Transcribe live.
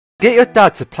Get your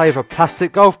dad to play with a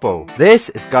plastic golf ball. This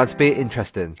is going to be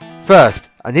interesting. First,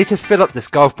 I need to fill up this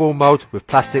golf ball mould with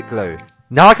plastic glue.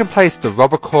 Now I can place the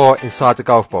rubber core inside the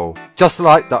golf ball, just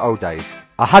like the old days.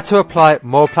 I had to apply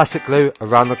more plastic glue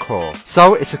around the core,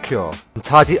 so it's secure, and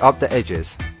tidy up the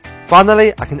edges.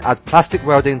 Finally, I can add plastic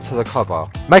welding to the cover,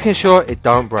 making sure it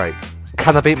don't break.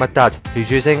 Can I beat my dad, who's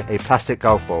using a plastic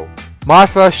golf ball? My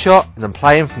first shot, and I'm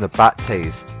playing from the back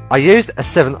tees. I used a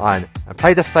 7-iron and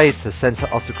played a fade to the centre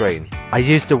of the green. I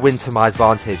used the wind to my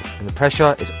advantage, and the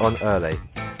pressure is on early.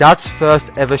 Dad's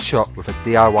first ever shot with a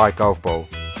DIY golf ball.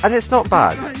 And it's not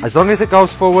bad. As long as it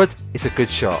goes forward, it's a good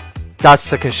shot. Dad's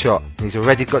second shot, and he's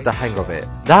already got the hang of it.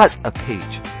 That's a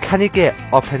peach. Can he get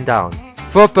up and down?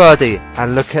 For a birdie,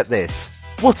 and look at this.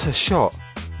 What a shot.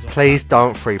 Please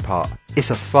don't 3-putt.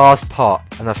 It's a fast putt,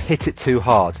 and I've hit it too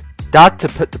hard. Dad to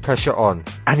put the pressure on,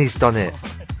 and he's done it.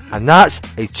 And that's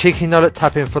a cheeky nugget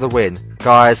tap in for the win.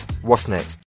 Guys, what's next?